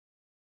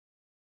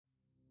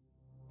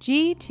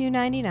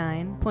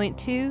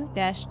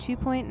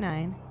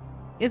G299.2-2.9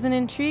 is an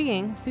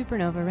intriguing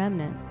supernova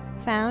remnant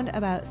found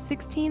about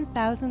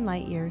 16,000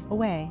 light-years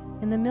away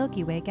in the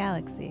Milky Way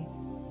galaxy.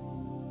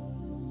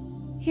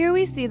 Here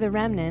we see the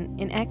remnant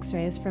in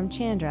X-rays from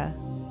Chandra,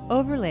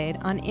 overlaid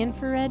on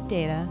infrared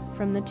data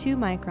from the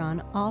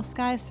Two-Micron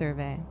All-Sky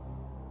Survey.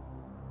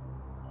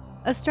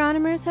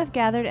 Astronomers have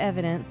gathered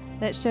evidence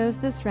that shows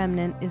this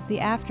remnant is the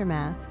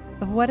aftermath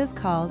of what is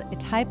called a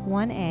Type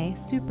 1a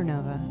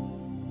supernova.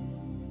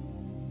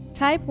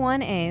 Type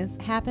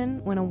 1as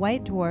happen when a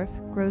white dwarf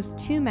grows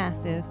too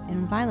massive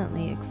and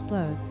violently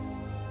explodes.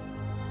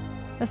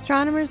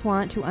 Astronomers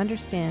want to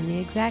understand the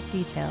exact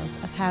details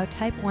of how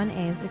Type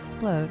 1as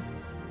explode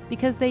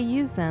because they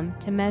use them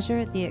to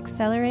measure the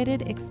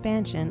accelerated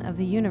expansion of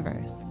the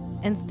universe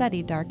and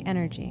study dark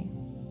energy.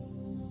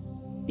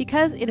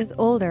 Because it is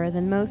older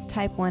than most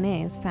Type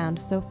 1as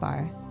found so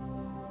far,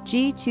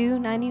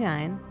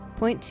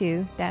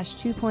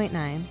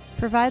 G299.2-2.9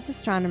 provides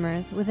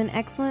astronomers with an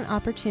excellent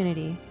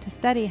opportunity to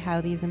study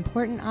how these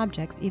important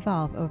objects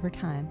evolve over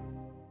time.